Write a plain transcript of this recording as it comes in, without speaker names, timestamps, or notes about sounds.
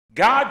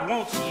God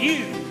wants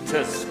you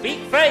to speak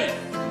faith.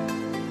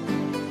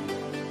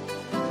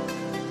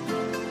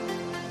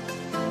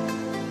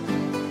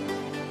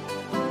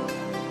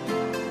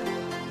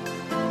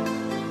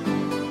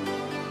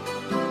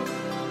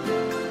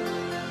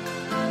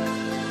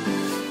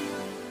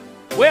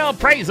 Well,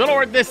 praise the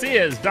Lord. This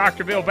is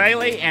Dr. Bill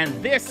Bailey, and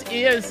this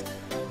is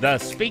the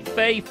Speak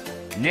Faith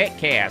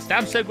Netcast.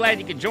 I'm so glad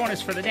you could join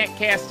us for the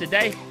Netcast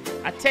today.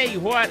 I tell you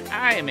what,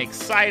 I am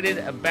excited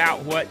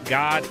about what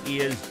God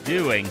is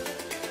doing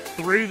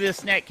through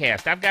this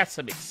Netcast. I've got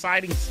some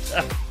exciting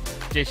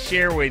stuff to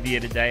share with you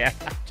today. I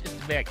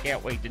just about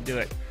can't wait to do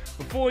it.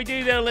 Before we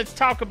do, though, let's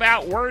talk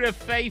about Word of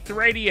Faith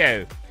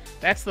Radio.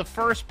 That's the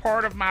first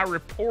part of my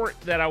report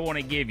that I want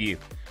to give you.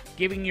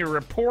 Giving you a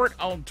report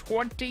on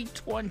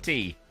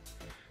 2020.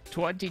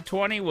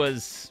 2020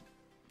 was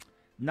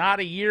not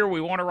a year we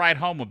want to write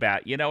home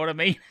about, you know what I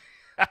mean?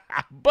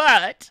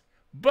 But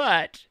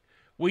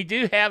we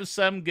do have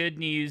some good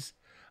news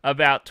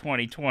about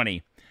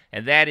 2020,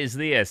 and that is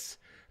this.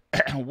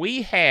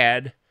 We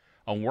had,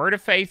 on Word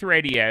of Faith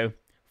Radio,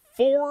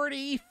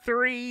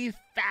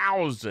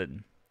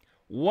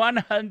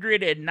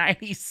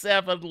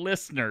 43,197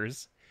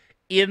 listeners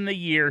in the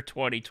year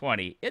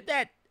 2020. Isn't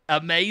that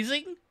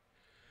amazing?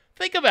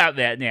 Think about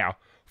that now.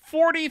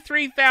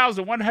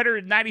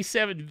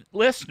 43,197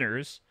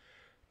 listeners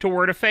to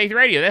Word of Faith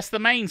Radio. That's the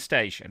main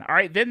station. All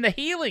right, then the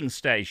healing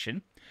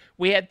station,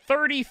 we had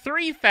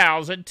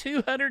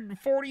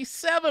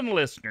 33,247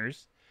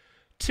 listeners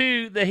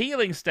to the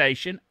healing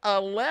station,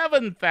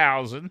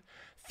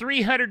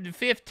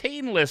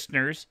 11,315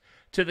 listeners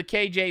to the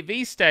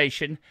KJV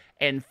station,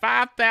 and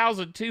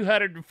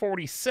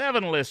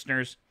 5,247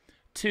 listeners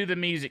to the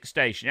music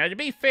station. Now, to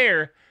be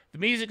fair, the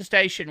music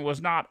station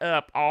was not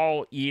up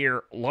all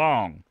year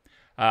long.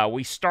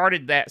 We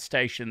started that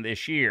station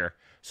this year,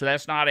 so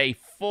that's not a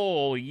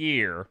full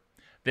year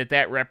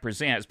that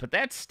represents. But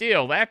that's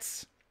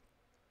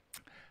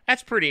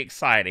pretty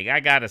exciting, I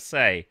gotta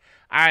say.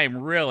 I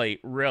am really,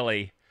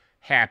 really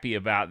happy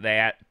about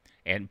that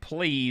and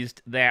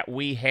pleased that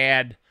we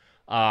had,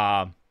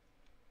 that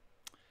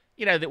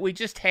we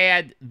just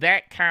had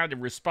that kind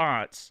of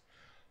response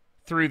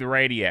through the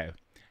radio.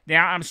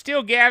 Now, I'm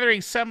still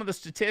gathering some of the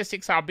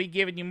statistics. I'll be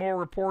giving you more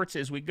reports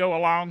as we go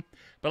along,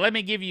 but let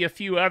me give you a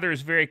few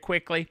others very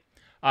quickly.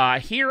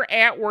 Here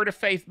at Word of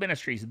Faith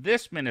Ministries,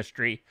 this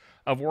ministry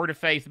of Word of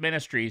Faith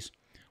Ministries,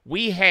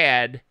 we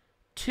had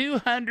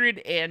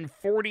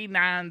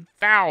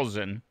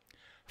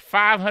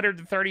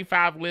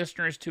 249,535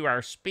 listeners to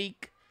our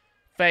Speak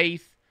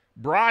Faith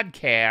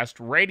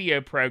broadcast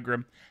radio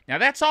program. Now,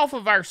 that's off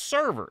of our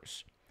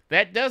servers.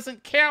 That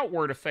doesn't count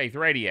Word of Faith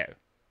Radio.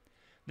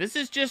 This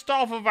is just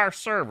off of our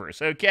servers,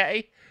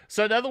 okay?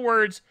 So, in other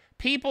words,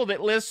 people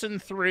that listen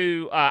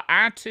through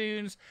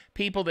iTunes,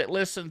 people that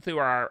listen through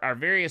our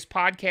various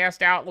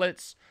podcast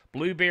outlets,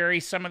 Blueberry,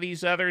 some of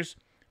these others,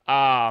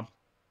 I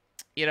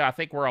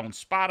think we're on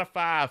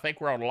Spotify. I think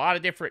we're on a lot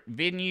of different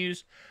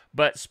venues.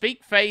 But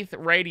Speak Faith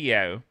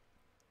Radio,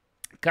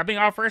 coming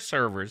off our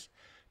servers,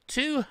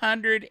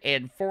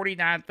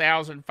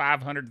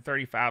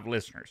 249,535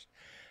 listeners.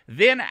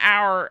 Then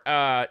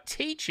our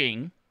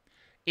teaching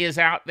is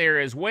out there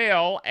as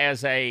well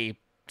as a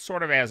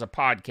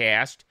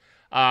podcast.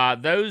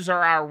 Those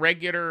are our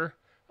regular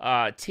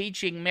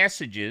teaching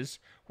messages,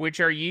 which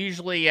are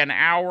usually an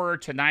hour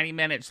to 90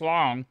 minutes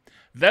long.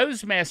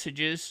 Those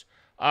messages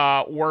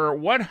were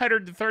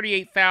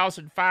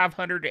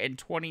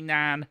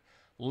 138,529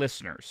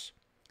 listeners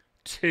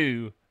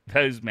to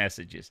those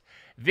messages.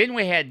 Then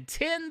we had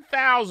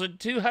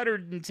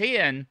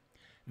 10,210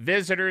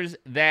 visitors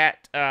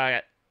that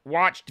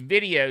watched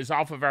videos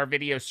off of our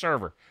video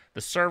server,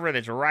 the server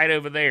that's right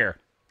over there.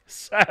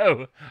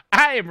 So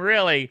I am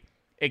really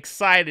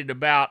excited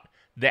about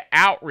the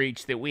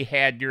outreach that we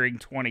had during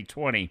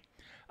 2020.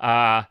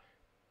 And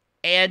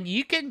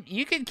you can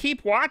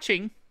keep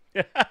watching.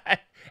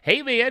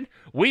 Hey, man,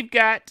 we've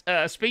got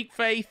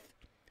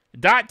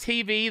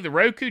SpeakFaith.tv. The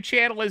Roku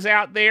channel is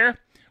out there.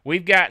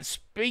 We've got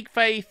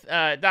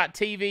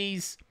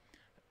SpeakFaith.tv's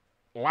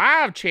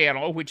live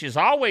channel, which is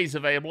always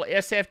available,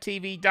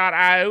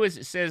 sftv.io, as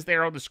it says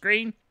there on the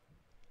screen.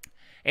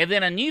 And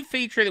then a new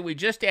feature that we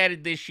just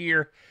added this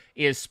year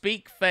is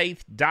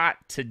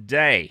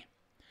SpeakFaith.today.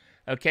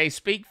 Okay,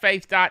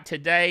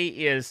 SpeakFaith.today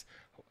is,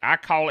 I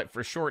call it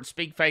for short,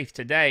 Speak Faith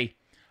Today.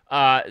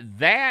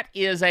 That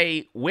is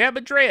a web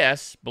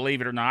address,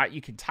 believe it or not.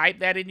 You can type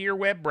that into your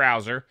web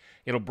browser.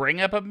 It'll bring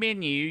up a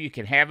menu. You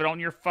can have it on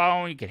your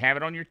phone. You can have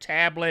it on your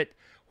tablet,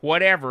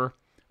 whatever.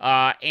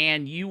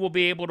 And you will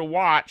be able to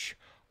watch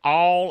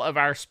all of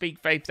our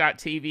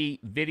SpeakFaith.tv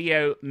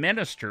video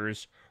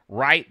ministers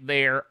right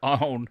there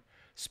on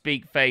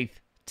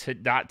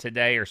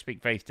SpeakFaith.today or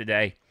Speak Faith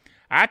Today.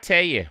 I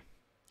tell you,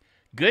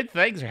 good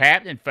things are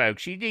happening,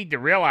 folks. You need to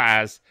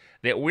realize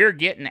that we're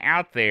getting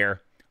out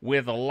there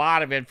with a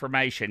lot of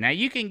information. Now,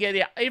 you can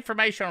get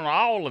information on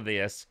all of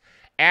this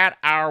at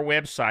our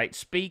website,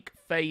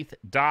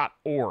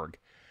 speakfaith.org.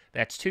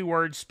 That's two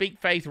words. Speak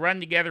Faith run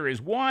together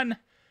as one,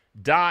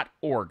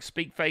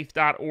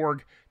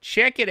 speakfaith.org.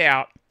 Check it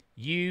out.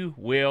 You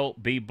will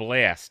be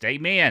blessed.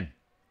 Amen.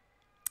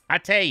 I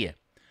tell you,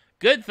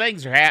 good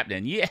things are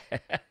happening. Yeah,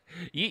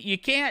 you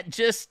can't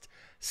just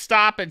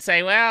stop and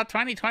say, well,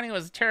 2020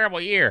 was a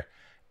terrible year.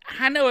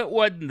 I know it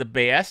wasn't the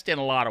best in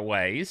a lot of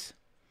ways,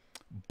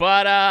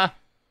 but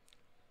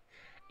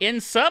in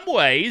some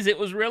ways, it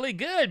was really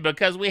good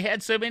because we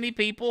had so many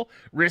people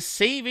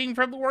receiving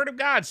from the Word of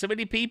God, so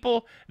many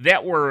people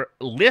that were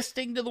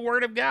listening to the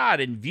Word of God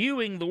and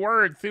viewing the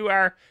Word through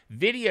our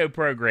video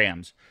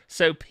programs.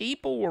 So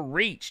people were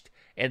reached,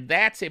 and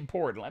that's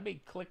important. Let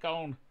me click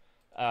on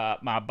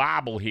my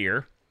Bible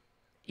here,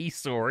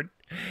 eSword,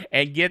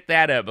 and get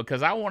that up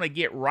because I want to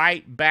get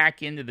right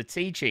back into the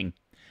teaching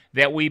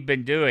that we've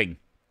been doing.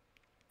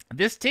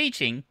 This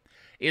teaching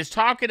is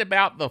talking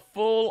about the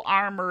full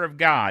armor of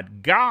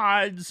God,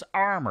 God's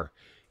armor.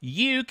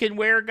 You can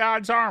wear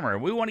God's armor.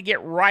 We want to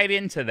get right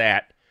into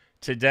that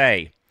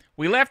today.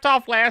 We left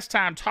off last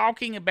time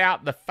talking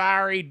about the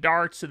fiery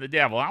darts of the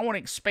devil. I want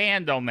to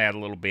expand on that a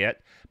little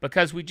bit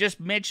because we just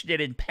mentioned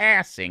it in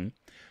passing.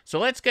 So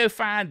let's go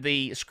find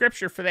the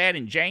scripture for that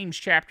in James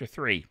chapter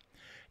 3.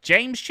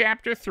 James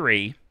chapter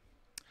 3,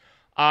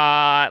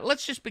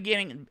 let's just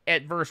begin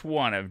at verse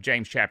 1 of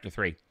James chapter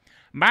 3.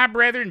 My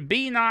brethren,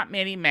 be not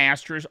many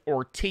masters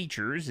or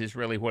teachers, is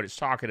really what it's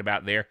talking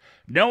about there,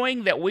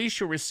 knowing that we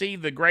shall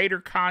receive the greater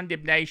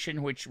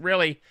condemnation, which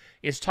really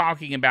is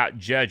talking about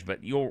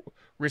judgment. You'll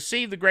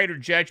receive the greater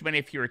judgment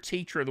if you're a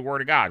teacher of the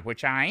Word of God,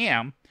 which I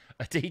am,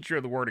 a teacher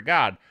of the Word of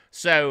God.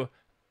 So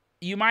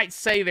you might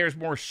say there's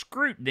more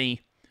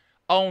scrutiny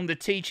on the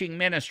teaching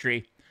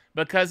ministry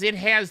because it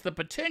has the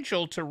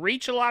potential to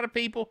reach a lot of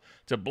people,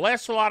 to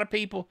bless a lot of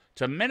people,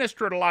 to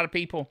minister to a lot of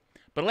people.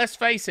 But let's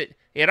face it,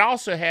 it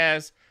also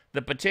has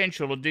the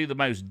potential to do the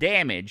most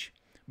damage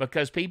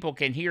because people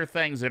can hear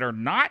things that are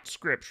not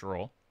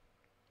scriptural.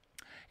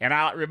 And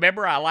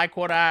I like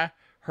what I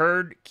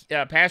heard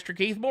Pastor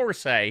Keith Moore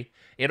say.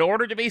 In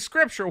order to be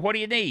scriptural, what do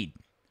you need?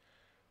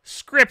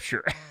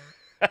 Scripture.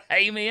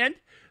 Amen?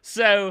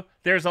 So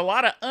there's a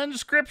lot of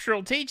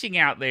unscriptural teaching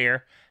out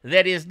there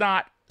that is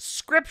not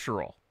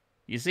scriptural.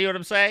 You see what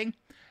I'm saying?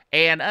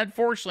 And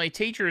unfortunately,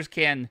 teachers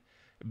can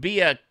be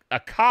a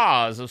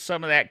cause of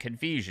some of that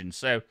confusion.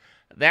 So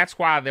that's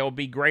why there will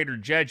be greater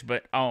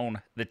judgment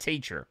on the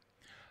teacher.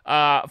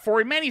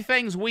 For in many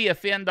things we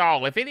offend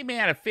all. If any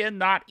man offend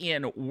not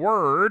in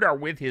word or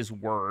with his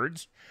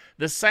words,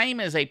 the same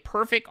as a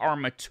perfect or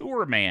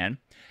mature man,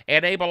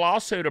 and able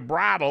also to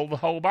bridle the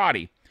whole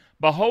body.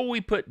 Behold, we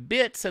put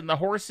bits in the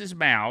horses'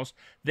 mouths,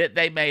 that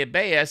they may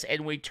obey us,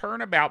 and we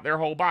turn about their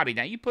whole body.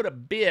 Now, you put a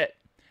bit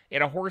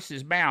in a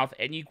horse's mouth,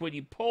 and when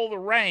you pull the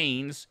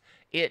reins,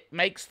 it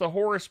makes the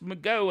horse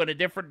go in a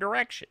different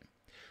direction.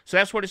 So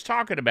that's what it's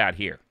talking about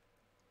here.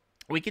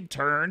 We can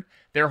turn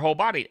their whole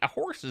body. A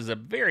horse is a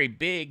very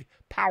big,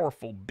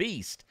 powerful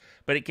beast,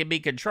 but it can be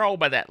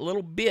controlled by that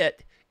little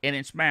bit in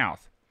its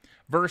mouth.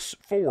 Verse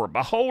 4,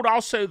 behold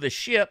also the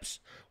ships,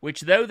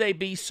 which though they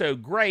be so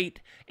great,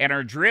 and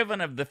are driven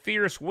of the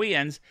fierce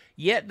winds,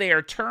 yet they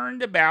are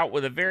turned about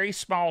with a very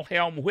small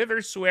helm,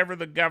 whithersoever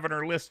the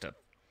governor listeth.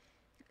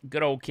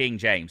 Good old King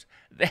James.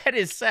 That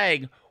is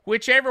saying,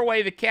 whichever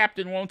way the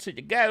captain wants it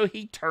to go,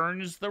 he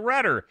turns the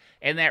rudder,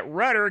 and that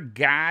rudder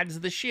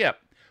guides the ship.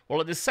 Well,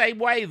 in the same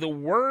way, the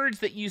words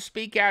that you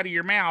speak out of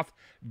your mouth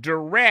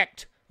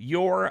direct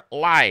your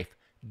life.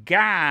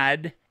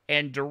 Guide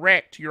and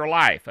direct your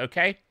life,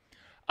 okay?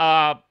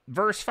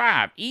 Verse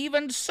 5,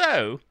 even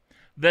so,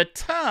 the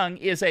tongue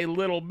is a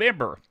little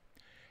member,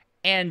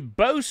 and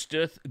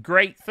boasteth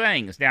great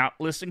things. Now,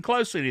 listen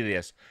closely to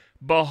this.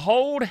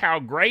 Behold, how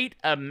great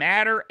a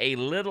matter a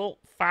little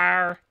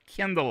fire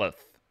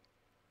kindleth.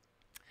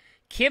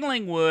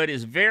 Kindling wood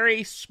is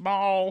very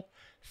small,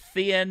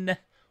 thin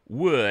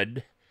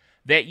wood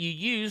that you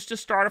use to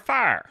start a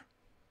fire.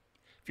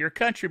 If you're a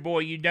country boy,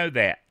 you know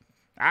that.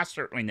 I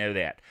certainly know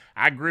that.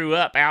 I grew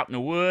up out in the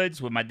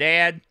woods with my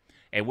dad,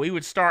 and we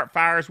would start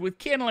fires with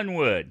kindling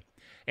wood.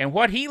 And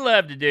what he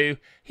loved to do,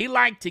 he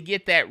liked to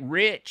get that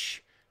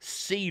rich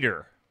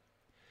cedar,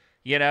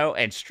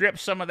 and strip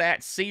some of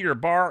that cedar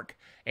bark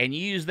and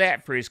use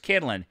that for his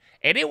kindling.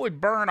 And it would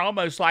burn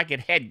almost like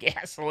it had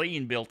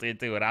gasoline built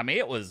into it. I mean,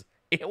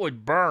 it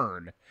would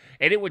burn,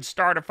 and it would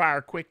start a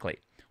fire quickly.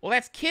 Well,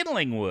 that's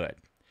kindling wood,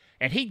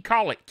 and he'd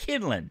call it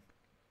kindling.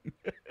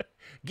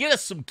 Get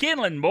us some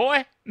kindling,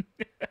 boy.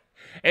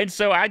 And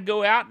so I'd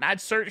go out and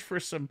I'd search for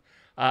some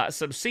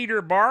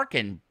cedar bark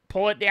and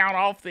pull it down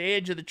off the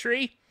edge of the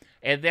tree,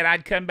 and then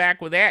I'd come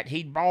back with that.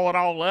 He'd ball it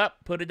all up,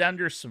 put it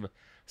under some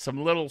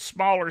little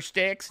smaller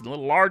sticks and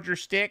little larger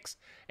sticks,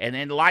 and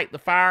then light the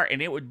fire,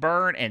 and it would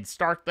burn and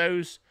start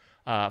those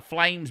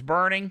flames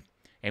burning,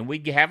 and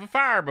we'd have a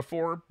fire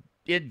before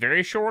in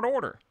very short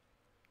order.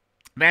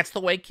 That's the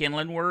way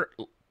kindling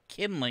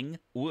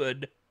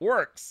wood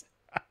works.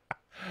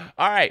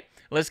 All right,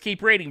 let's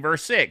keep reading.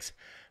 Verse 6,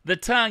 the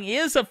tongue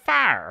is a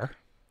fire,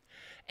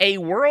 A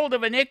world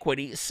of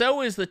iniquity,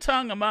 so is the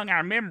tongue among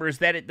our members,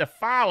 that it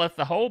defileth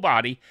the whole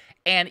body,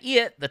 and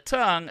it, the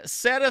tongue,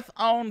 setteth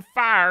on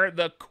fire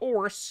the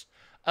course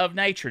of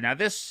nature. Now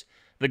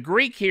the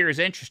Greek here is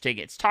interesting.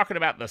 It's talking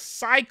about the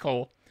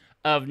cycle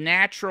of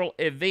natural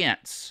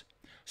events.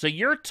 So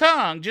your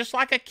tongue, just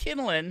like a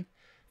kindling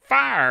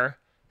fire,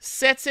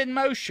 sets in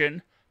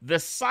motion the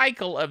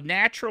cycle of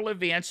natural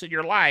events in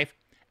your life,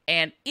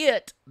 and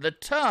it, the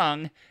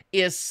tongue,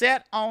 is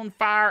set on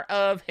fire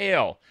of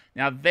hell.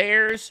 Now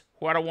there's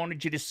what I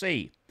wanted you to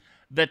see.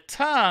 The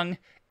tongue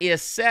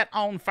is set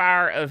on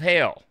fire of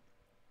hell.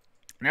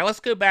 Now let's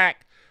go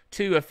back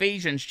to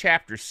Ephesians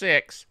chapter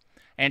 6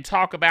 and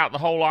talk about the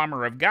whole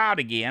armor of God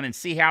again and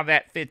see how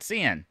that fits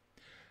in.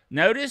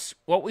 Notice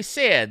what we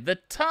said. The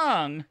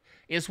tongue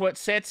is what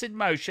sets in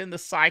motion the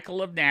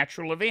cycle of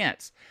natural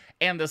events.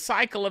 And the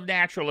cycle of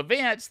natural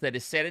events that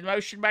is set in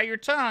motion by your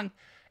tongue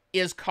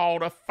is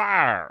called a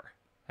fire.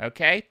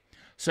 Okay?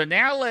 So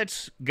now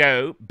let's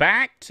go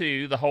back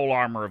to the whole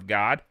armor of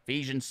God,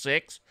 Ephesians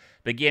 6,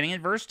 beginning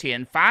in verse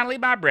 10. Finally,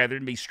 my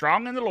brethren, be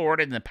strong in the Lord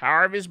and in the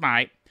power of his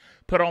might.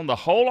 Put on the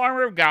whole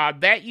armor of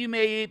God, that you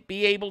may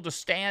be able to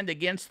stand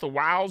against the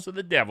wiles of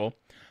the devil.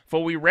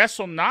 For we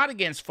wrestle not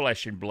against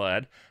flesh and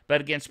blood, but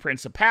against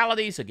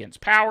principalities,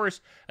 against powers,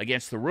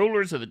 against the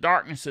rulers of the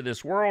darkness of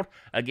this world,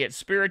 against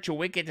spiritual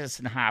wickedness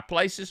in high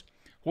places.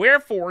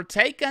 Wherefore,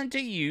 take unto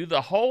you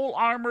the whole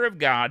armor of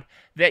God,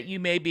 that you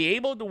may be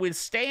able to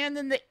withstand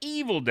in the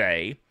evil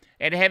day,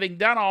 and having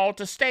done all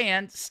to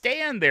stand,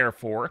 stand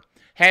therefore,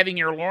 having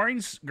your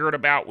loins girt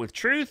about with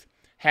truth,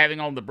 having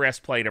on the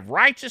breastplate of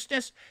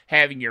righteousness,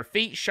 having your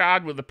feet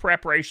shod with the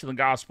preparation of the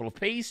gospel of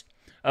peace,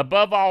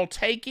 above all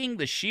taking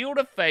the shield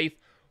of faith,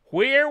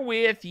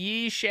 wherewith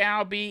ye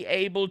shall be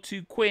able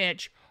to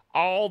quench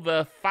all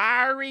the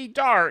fiery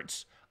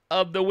darts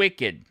of the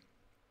wicked.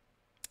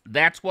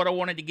 That's what I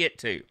wanted to get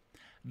to.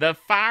 The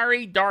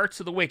fiery darts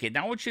of the wicked.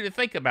 Now I want you to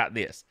think about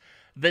this.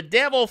 The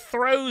devil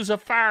throws a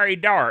fiery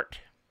dart.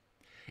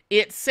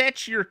 It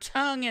sets your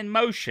tongue in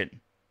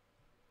motion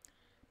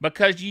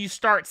because you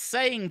start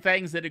saying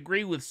things that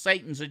agree with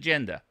Satan's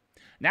agenda.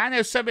 Now I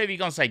know some of you are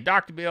going to say,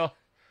 Dr. Bill,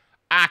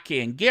 I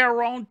can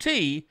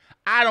guarantee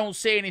I don't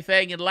say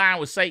anything in line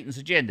with Satan's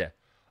agenda.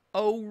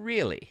 Oh,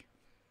 really?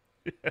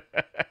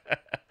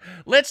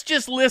 Let's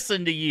just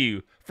listen to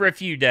you for a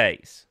few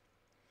days.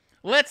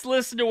 Let's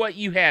listen to what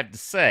you have to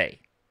say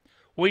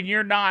when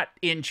you're not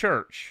in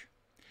church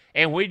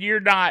and when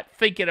you're not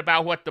thinking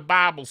about what the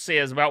Bible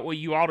says about what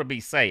you ought to be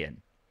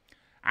saying.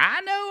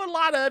 I know a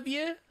lot of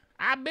you.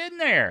 I've been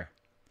there.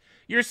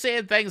 You're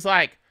saying things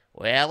like,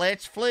 well,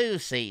 it's flu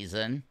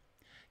season.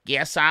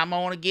 Guess I'm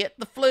going to get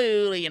the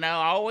flu. You know,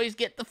 I always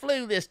get the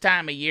flu this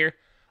time of year.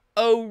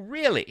 Oh,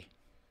 really?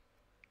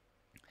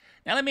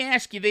 Now, let me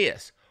ask you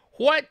this.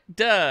 What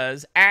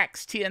does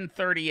Acts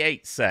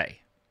 10:38 say?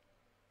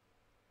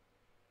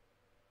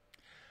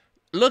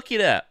 Look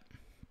it up.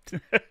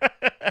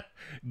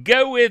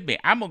 Go with me.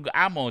 I'm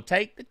gonna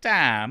take the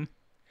time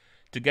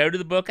to go to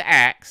the book of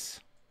Acts,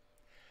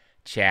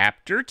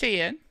 chapter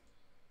 10,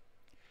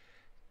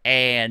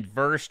 and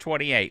verse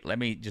 28. Let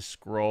me just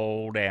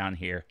scroll down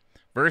here.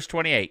 Verse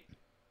 28.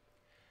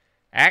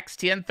 Acts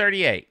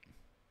 10:38.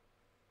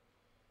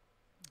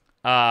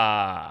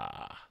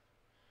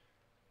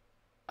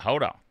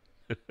 Hold on.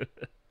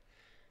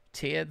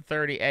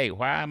 10:38.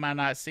 Why am I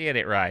not seeing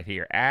it right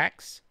here?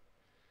 Acts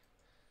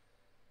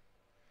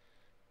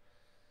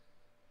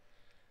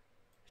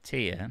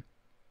 10.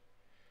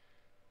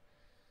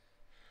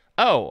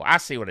 Oh, I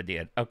see what I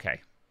did.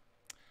 Okay.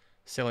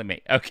 Silly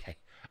me. Okay.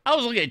 I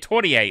was looking at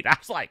 28. I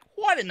was like,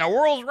 what in the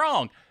world's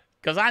wrong?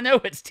 Because I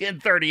know it's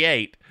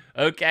 10:38.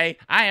 Okay?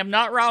 I am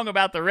not wrong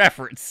about the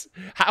reference.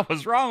 I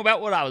was wrong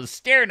about what I was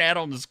staring at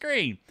on the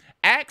screen.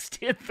 Acts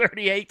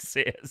 10:38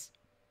 says,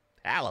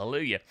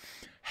 hallelujah,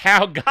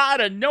 how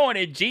God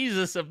anointed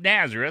Jesus of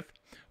Nazareth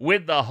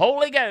with the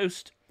Holy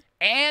Ghost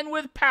and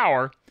with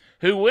power,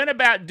 who went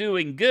about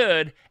doing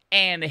good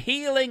and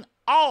healing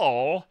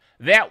all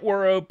that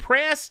were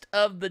oppressed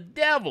of the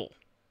devil,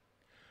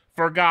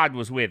 for God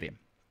was with him.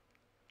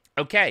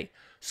 Okay,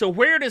 so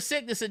where does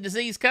sickness and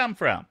disease come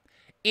from?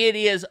 It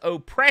is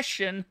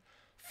oppression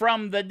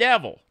from the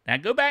devil. Now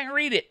go back and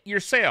read it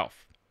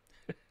yourself.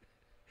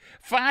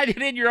 Find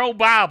it in your old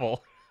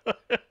Bible.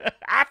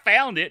 I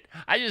found it.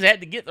 I just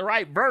had to get the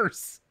right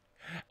verse.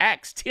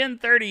 Acts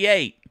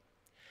 10:38.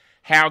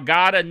 How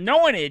God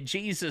anointed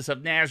Jesus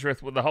of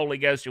Nazareth with the Holy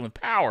Ghost and with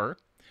power,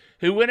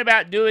 who went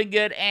about doing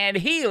good and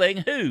healing,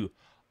 who?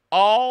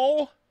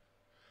 All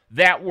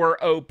that were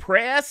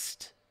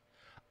oppressed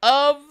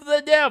of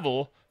the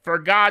devil, for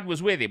God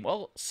was with him.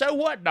 Well, so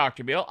what,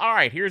 Dr. Bill? All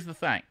right, here's the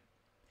thing.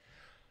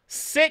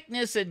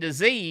 Sickness and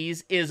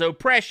disease is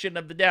oppression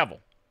of the devil.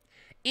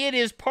 It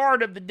is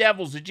part of the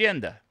devil's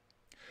agenda.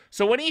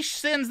 So when he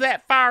sends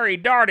that fiery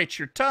dart at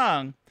your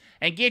tongue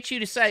and gets you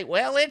to say,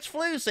 well, it's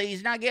flu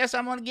season, I guess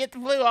I'm going to get the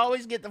flu. I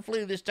always get the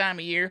flu this time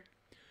of year.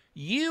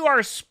 You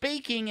are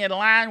speaking in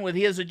line with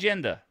his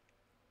agenda.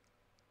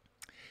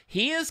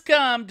 He has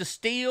come to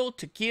steal,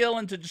 to kill,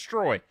 and to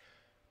destroy.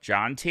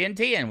 John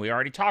 10:10. We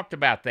already talked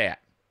about that.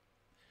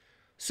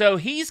 So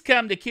he's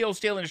come to kill,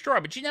 steal, and destroy.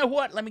 But you know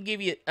what? Let me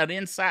give you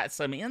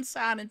some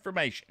inside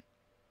information.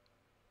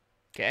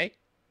 Okay?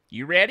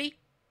 You ready?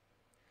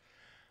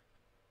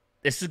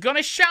 This is going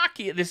to shock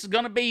you. It's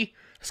going to be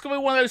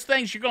one of those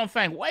things you're going to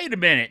think, wait a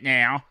minute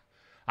now.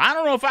 I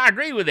don't know if I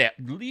agree with that.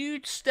 You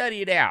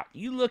study it out.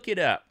 You look it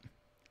up.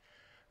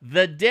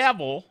 The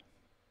devil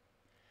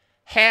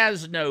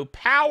has no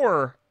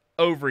power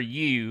over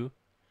you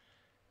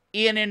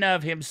in and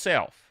of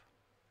himself.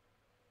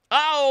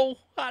 Oh,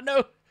 I know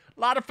a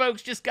lot of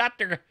folks just got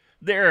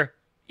their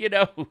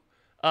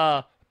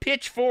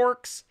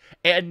pitchforks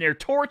and their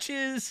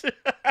torches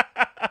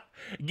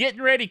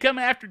getting ready to come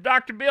after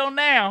Dr. Bill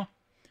now.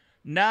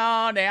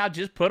 No, now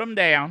just put them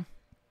down.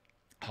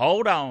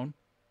 Hold on.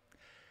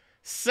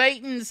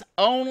 Satan's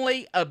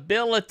only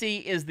ability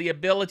is the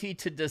ability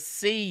to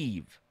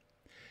deceive.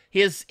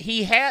 His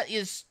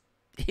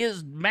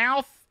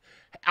mouth,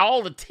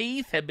 all the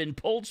teeth have been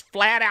pulled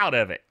flat out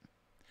of it.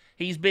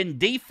 He's been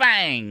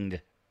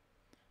defanged.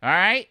 All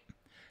right?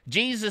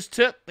 Jesus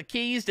took the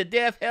keys to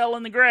death, hell,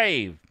 and the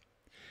grave.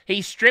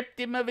 He stripped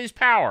him of his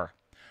power.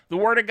 The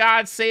Word of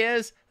God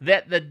says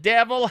that the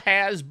devil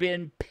has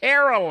been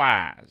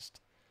paralyzed.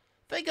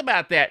 Think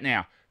about that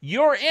now.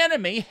 Your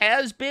enemy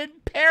has been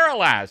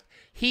paralyzed.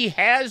 He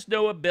has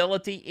no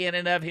ability in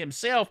and of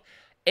himself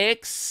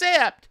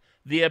except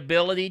the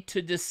ability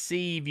to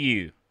deceive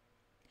you.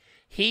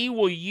 He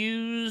will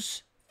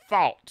use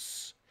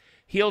thoughts.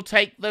 He'll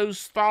take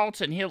those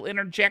thoughts and he'll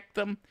interject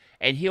them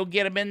and he'll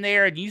get them in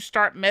there and you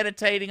start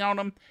meditating on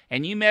them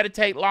and you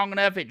meditate long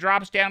enough, it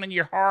drops down in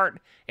your heart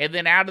and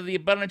then out of the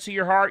abundance of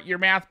your heart, your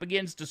mouth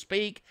begins to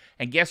speak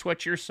and guess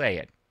what you're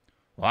saying?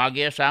 Well, I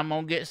guess I'm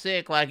going to get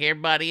sick like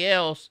everybody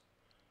else.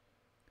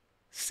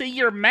 See,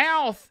 your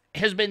mouth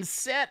has been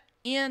set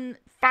in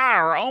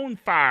fire, on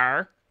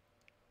fire,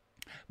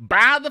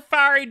 by the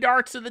fiery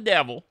darts of the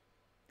devil,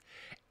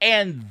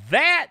 and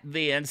that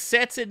then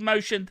sets in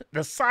motion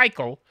the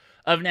cycle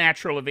of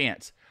natural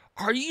events.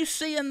 Are you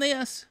seeing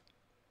this?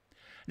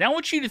 Now, I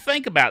want you to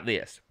think about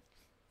this.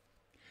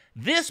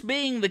 This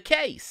being the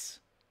case,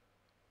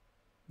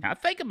 now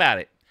think about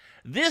it.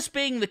 This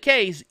being the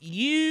case,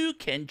 you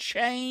can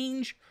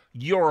change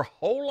your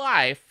whole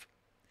life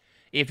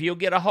if you'll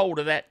get a hold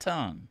of that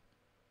tongue.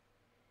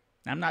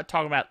 I'm not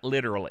talking about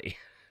literally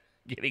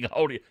getting a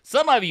hold of it.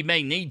 Some of you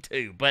may need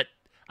to, but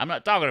I'm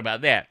not talking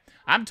about that.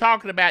 I'm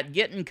talking about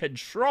getting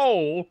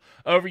control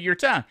over your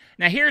tongue.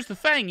 Now, here's the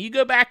thing. You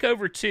go back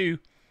over to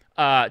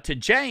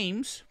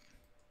James.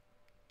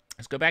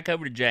 Let's go back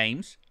over to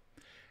James.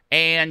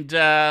 And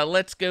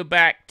let's go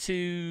back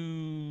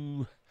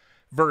to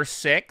verse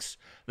 6.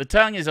 The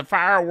tongue is a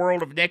fire, a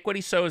world of iniquity.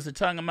 So is the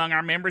tongue among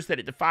our members, that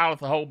it defileth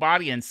the whole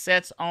body and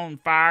sets on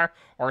fire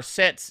or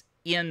sets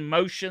in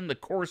motion the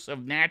course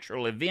of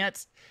natural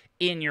events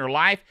in your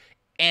life,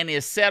 and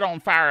is set on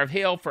fire of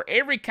hell. For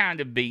every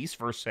kind of beast,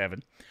 verse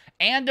 7,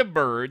 and of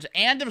birds,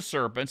 and of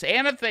serpents,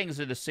 and of things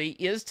of the sea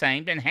is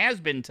tamed and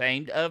has been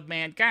tamed of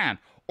mankind.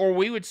 Or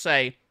we would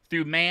say,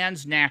 through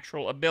man's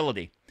natural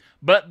ability.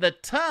 But the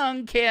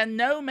tongue can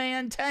no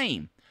man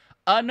tame.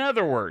 In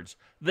other words,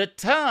 the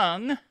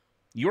tongue,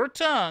 your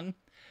tongue,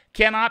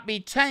 cannot be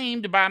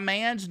tamed by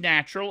man's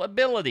natural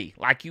ability,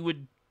 like you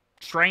would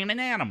train an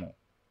animal.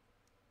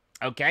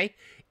 Okay?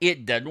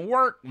 It doesn't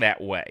work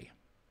that way.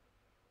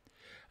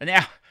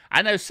 Now,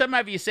 I know some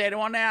of you said,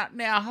 well,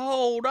 now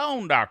hold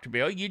on, Dr.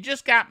 Bill. You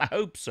just got my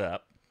hopes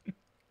up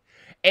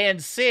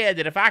and said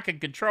that if I could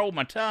control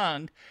my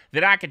tongue,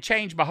 that I could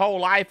change my whole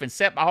life and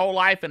set my whole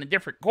life in a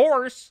different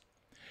course.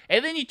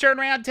 And then you turn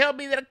around and tell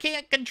me that I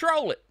can't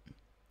control it.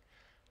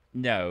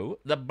 No,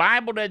 the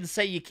Bible doesn't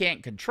say you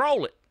can't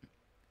control it.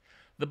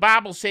 The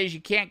Bible says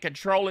you can't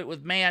control it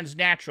with man's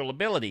natural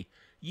ability.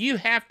 You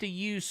have to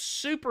use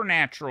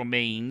supernatural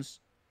means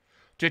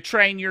to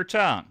train your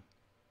tongue.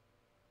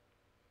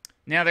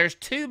 Now, there's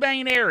two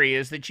main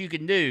areas that you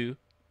can do,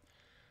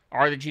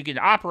 or that you can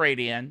operate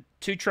in,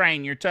 to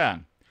train your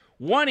tongue.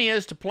 One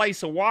is to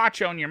place a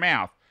watch on your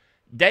mouth.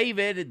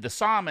 David, the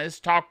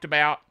psalmist, talked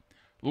about,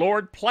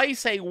 Lord,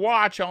 place a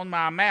watch on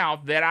my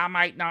mouth that I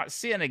might not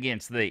sin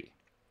against thee.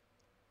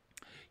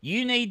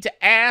 You need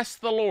to ask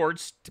the Lord,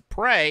 to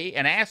pray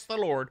and ask the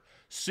Lord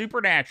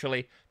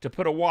supernaturally to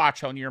put a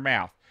watch on your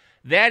mouth.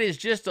 That is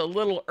just a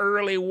little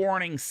early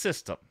warning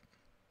system.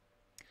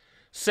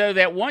 So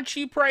that once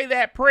you pray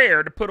that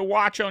prayer to put a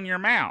watch on your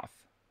mouth,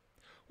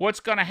 what's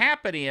going to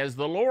happen is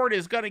the Lord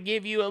is going to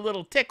give you a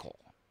little tickle.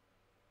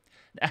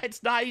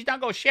 He's not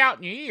going to shout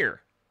in your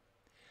ear.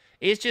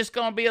 It's just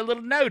going to be a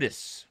little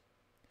notice.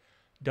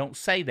 Don't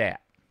say that.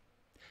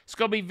 It's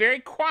going to be very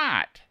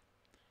quiet.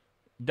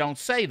 Don't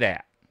say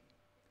that.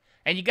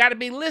 And you got to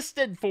be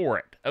listed for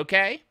it,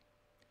 okay?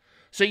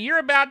 So you're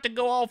about to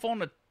go off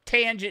on a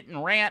tangent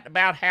and rant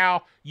about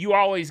how you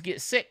always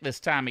get sick this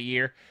time of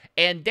year,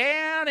 and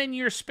down in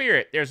your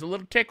spirit, there's a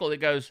little tickle that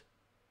goes,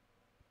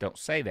 don't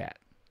say that.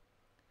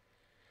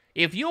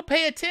 If you'll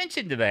pay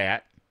attention to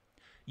that,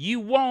 you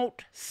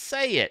won't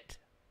say it.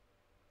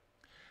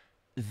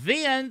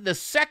 Then the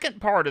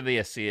second part of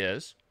this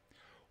is,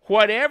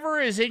 whatever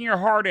is in your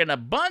heart in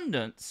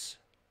abundance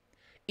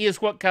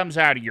is what comes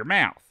out of your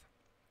mouth.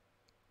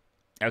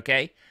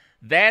 Okay?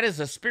 That is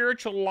a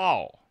spiritual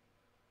law.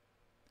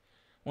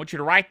 I want you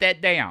to write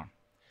that down.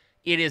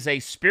 It is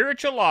a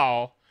spiritual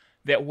law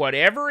that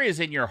whatever is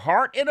in your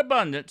heart in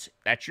abundance,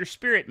 that's your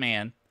spirit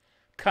man,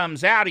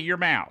 comes out of your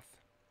mouth.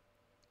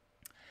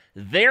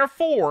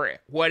 Therefore,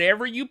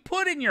 whatever you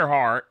put in your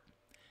heart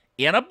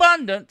in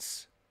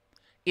abundance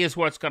is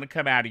what's going to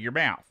come out of your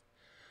mouth.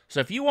 So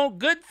if you want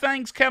good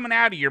things coming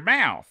out of your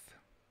mouth,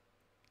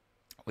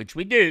 which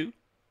we do,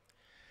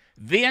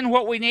 then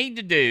what we need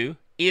to do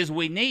is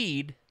we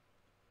need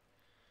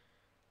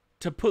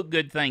to put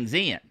good things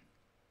in.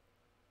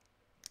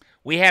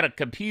 We had a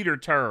computer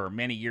term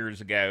many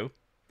years ago,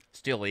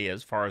 still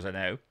is, as far as I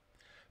know,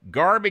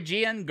 garbage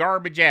in,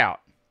 garbage out.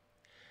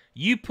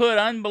 You put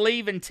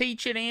unbelief and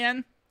teaching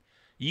in,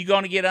 you're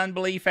going to get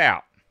unbelief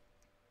out.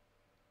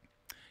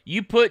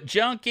 You put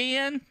junk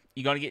in,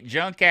 you're going to get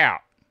junk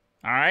out.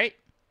 All right?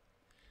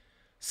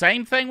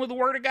 Same thing with the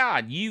Word of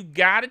God. You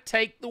got to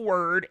take the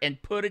Word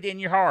and put it in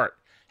your heart.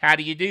 How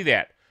do you do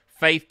that?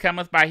 Faith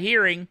cometh by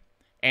hearing,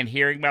 and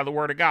hearing by the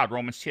Word of God.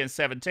 Romans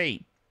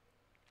 10:17.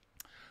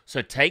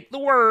 So take the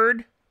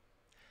Word,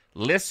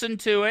 listen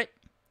to it,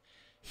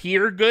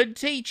 hear good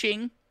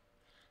teaching,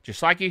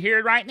 just like you hear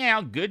it right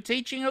now, good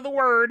teaching of the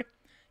Word,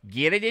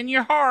 get it in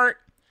your heart,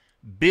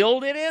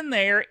 build it in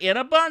there in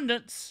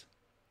abundance,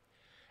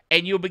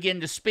 and you'll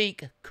begin to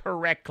speak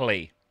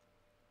correctly.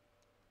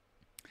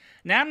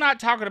 Now, I'm not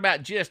talking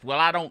about just, well,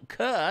 I don't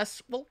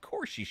cuss. Well, of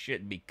course you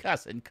shouldn't be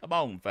cussing. Come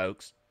on,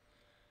 folks.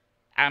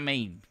 I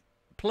mean,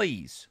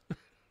 please.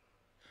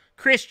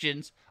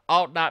 Christians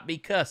ought not be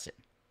cussing.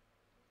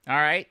 All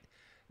right?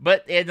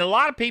 And a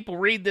lot of people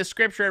read this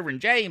scripture over in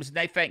James, and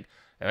they think,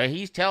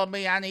 he's telling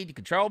me I need to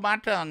control my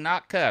tongue,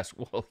 not cuss.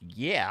 Well,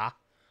 yeah,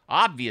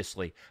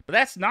 obviously. But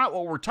that's not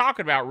what we're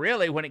talking about,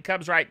 really, when it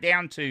comes right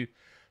down to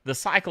the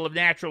cycle of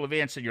natural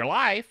events in your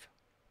life.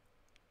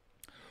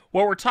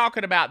 What we're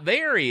talking about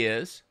there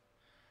is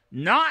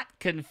not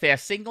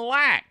confessing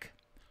lack,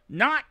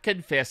 not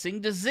confessing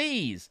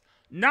disease,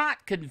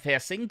 not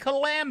confessing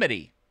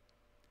calamity.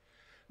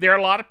 There are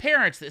a lot of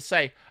parents that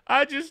say,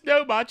 I just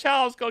know my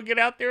child's going to get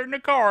out there in the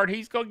car and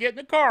he's going to get in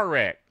a car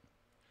wreck.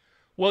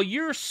 Well,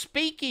 you're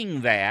speaking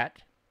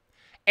that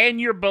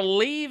and you're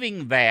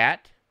believing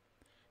that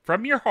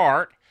from your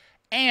heart,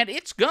 and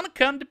it's going to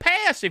come to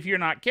pass if you're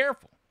not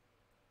careful.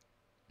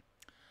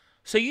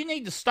 So you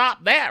need to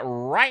stop that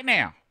right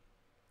now.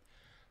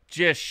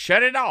 Just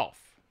shut it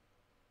off.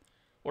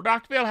 Well,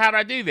 Dr. Bill, how do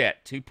I do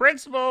that? 2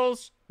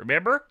 principles.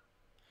 Remember?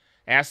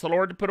 Ask the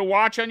Lord to put a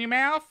watch on your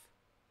mouth.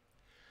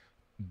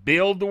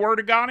 Build the Word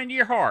of God into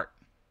your heart.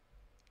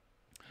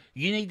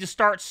 You need to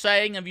start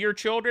saying of your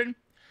children,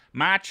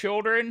 my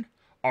children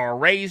are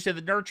raised in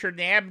the nurture and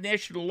the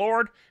admonition of the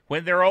Lord.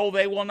 When they're old,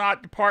 they will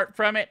not depart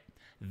from it.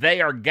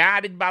 They are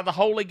guided by the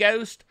Holy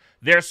Ghost.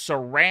 They're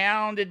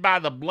surrounded by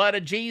the blood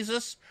of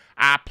Jesus.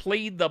 I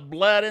plead the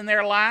blood in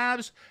their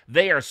lives.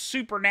 They are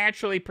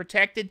supernaturally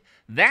protected.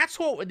 That's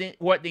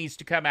what needs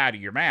to come out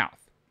of your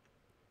mouth.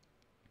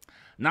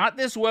 Not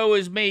this woe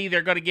is me,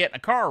 they're going to get in a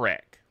car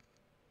wreck.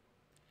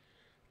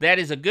 That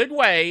is a good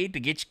way to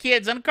get your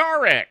kids in a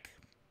car wreck.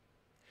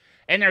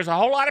 And there's a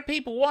whole lot of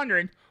people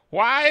wondering,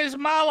 why is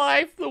my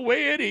life the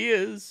way it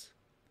is?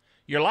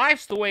 Your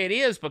life's the way it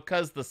is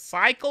because the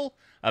cycle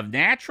of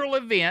natural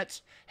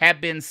events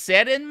have been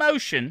set in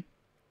motion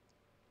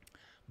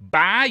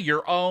by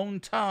your own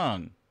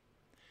tongue.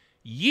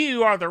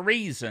 You are the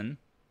reason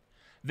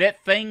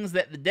that things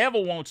that the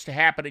devil wants to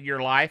happen in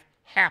your life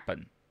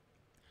happen.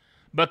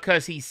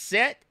 Because he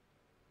set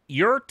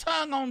your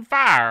tongue on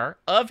fire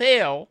of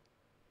hell,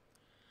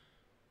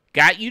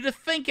 got you to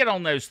thinking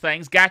on those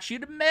things, got you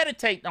to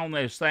meditating on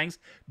those things,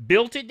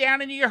 built it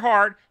down into your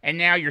heart, and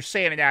now you're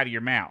saying it out of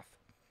your mouth.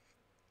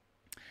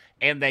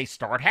 And they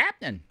start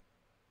happening.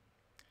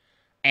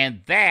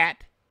 And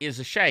that is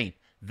a shame.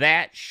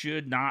 That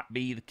should not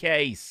be the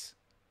case.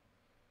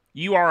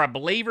 You are a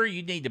believer.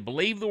 You need to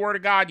believe the Word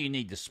of God. You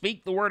need to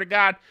speak the Word of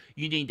God.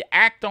 You need to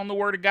act on the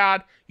Word of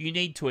God. You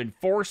need to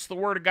enforce the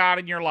Word of God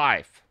in your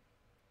life.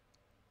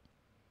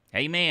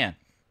 Amen.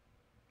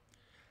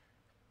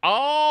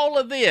 All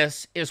of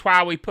this is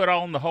why we put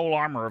on the whole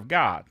armor of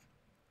God.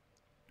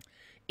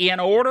 In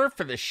order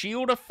for the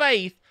shield of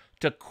faith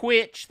to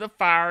quench the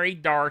fiery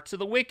darts of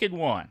the wicked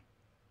one.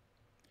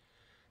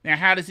 Now,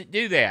 how does it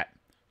do that?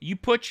 You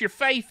put your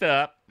faith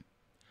up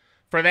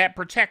for that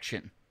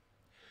protection.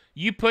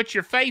 You put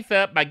your faith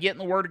up by getting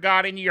the Word of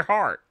God into your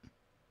heart.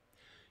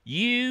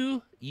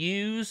 You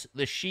use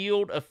the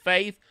shield of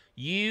faith.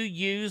 You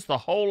use the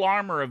whole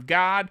armor of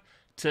God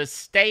to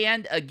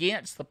stand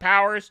against the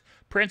powers,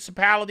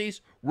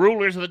 principalities,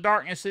 rulers of the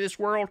darkness of this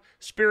world,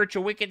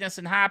 spiritual wickedness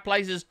in high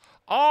places,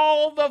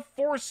 all the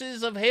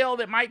forces of hell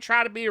that might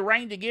try to be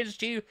arraigned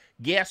against you.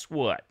 Guess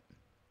what?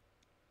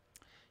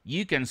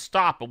 You can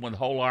stop them with the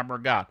whole armor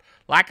of God.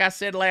 Like I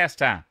said last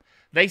time,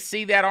 they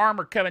see that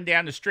armor coming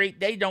down the street.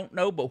 They don't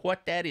know but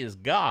what that is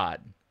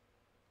God.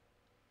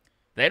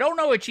 They don't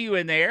know it's you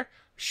in there.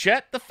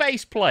 Shut the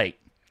faceplate.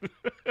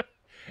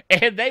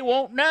 And they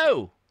won't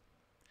know.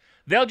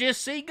 They'll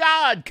just see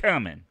God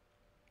coming.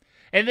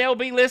 And they'll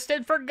be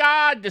listening for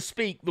God to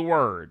speak the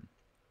word.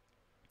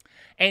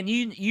 And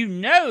you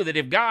know that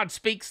if God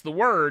speaks the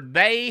word,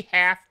 they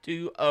have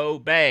to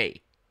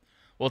obey.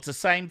 Well, it's the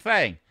same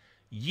thing.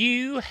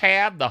 You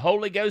have the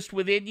Holy Ghost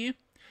within you.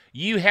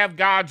 You have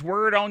God's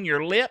word on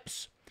your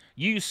lips.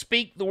 You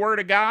speak the word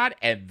of God,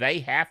 and they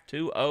have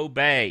to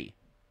obey.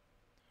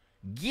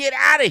 Get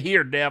out of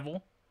here,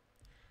 devil.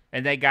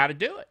 And they got to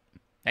do it.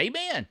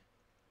 Amen.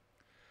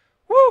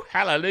 Woo,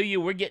 hallelujah.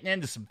 We're getting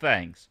into some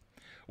things.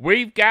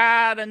 We've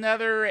got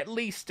at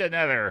least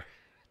another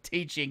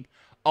teaching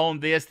on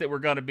this that we're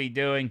going to be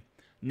doing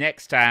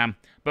next time.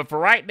 But for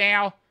right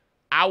now,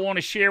 I want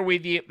to share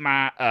with you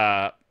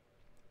my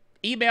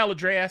email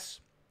address.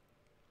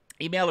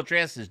 Email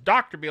address is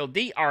drbill,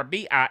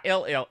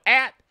 DRBILL,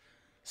 at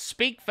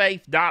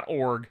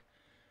speakfaith.org.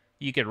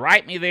 You can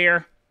write me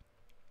there.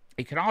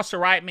 You can also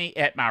write me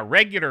at my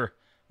regular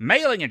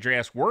mailing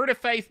address, Word of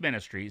Faith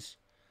Ministries,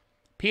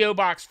 P.O.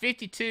 Box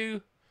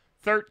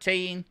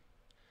 5213,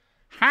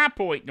 High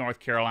Point, North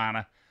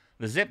Carolina,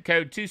 the zip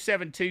code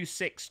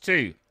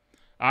 27262.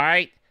 All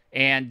right,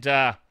 and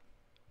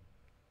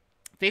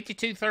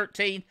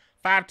 5213,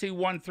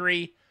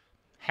 5213,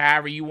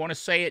 however you want to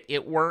say it,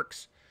 it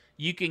works.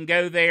 You can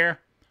go there,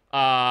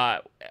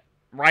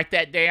 write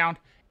that down,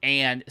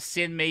 and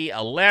send me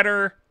a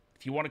letter.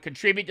 If you want to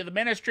contribute to the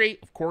ministry,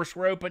 of course,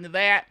 we're open to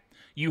that.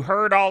 You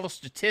heard all the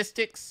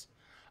statistics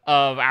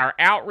of our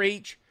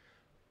outreach.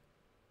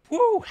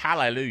 Woo,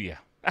 hallelujah.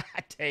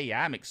 I tell you,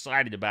 I'm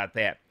excited about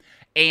that.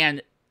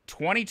 And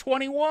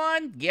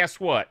 2021, guess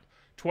what?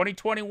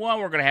 2021,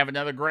 we're going to have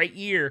another great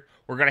year.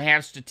 We're going to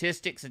have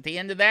statistics at the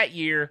end of that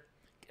year,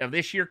 of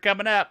this year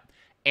coming up,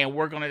 and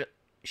we're going to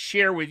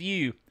share with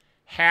you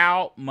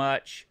how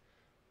much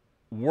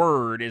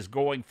word is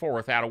going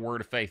forth out of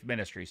Word of Faith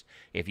Ministries.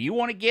 If you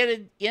want to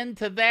get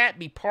into that,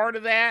 be part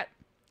of that,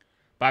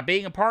 by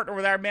being a partner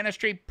with our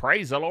ministry,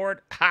 praise the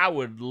Lord, I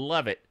would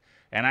love it.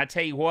 And I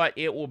tell you what,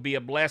 it will be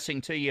a blessing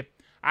to you.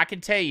 I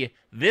can tell you,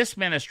 this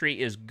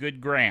ministry is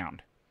good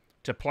ground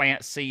to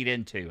plant seed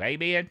into.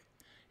 Amen?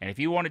 And if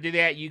you want to do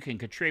that, you can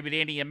contribute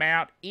any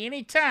amount,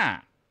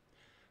 anytime.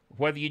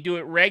 Whether you do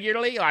it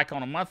regularly, like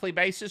on a monthly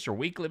basis or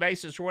weekly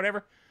basis or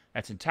whatever,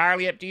 that's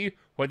entirely up to you.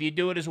 Whether you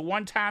do it as a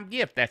one-time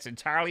gift, that's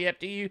entirely up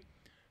to you.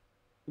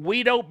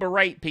 We don't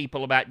berate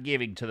people about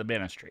giving to the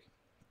ministry.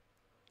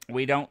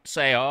 We don't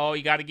say, oh,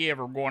 you got to give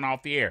or we're going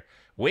off the air.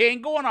 We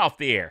ain't going off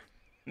the air.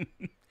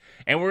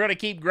 And we're going to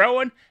keep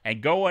growing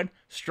and going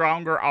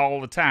stronger all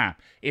the time.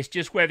 It's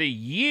just whether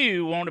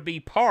you want to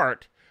be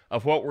part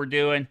of what we're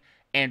doing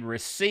and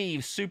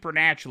receive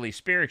supernaturally,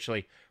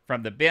 spiritually,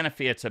 from the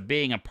benefits of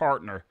being a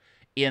partner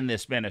in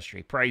this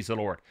ministry. Praise the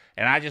Lord.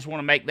 And I just want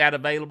to make that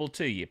available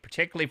to you,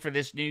 particularly for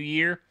this new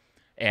year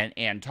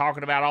and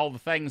talking about all the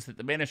things that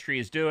the ministry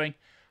is doing.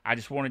 I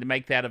just wanted to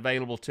make that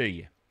available to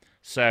you.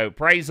 So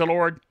praise the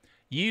Lord.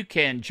 You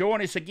can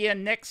join us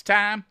again next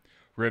time.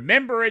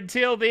 Remember,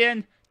 until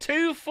then,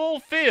 to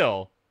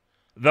fulfill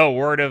the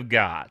Word of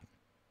God.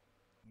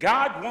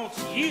 God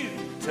wants you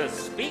to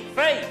speak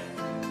faith.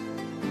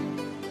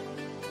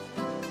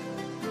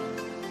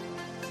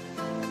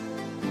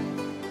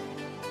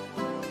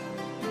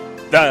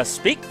 The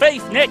Speak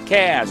Faith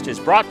Netcast is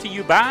brought to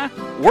you by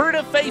Word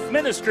of Faith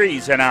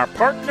Ministries and our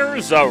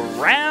partners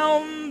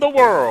around the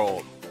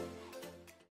world.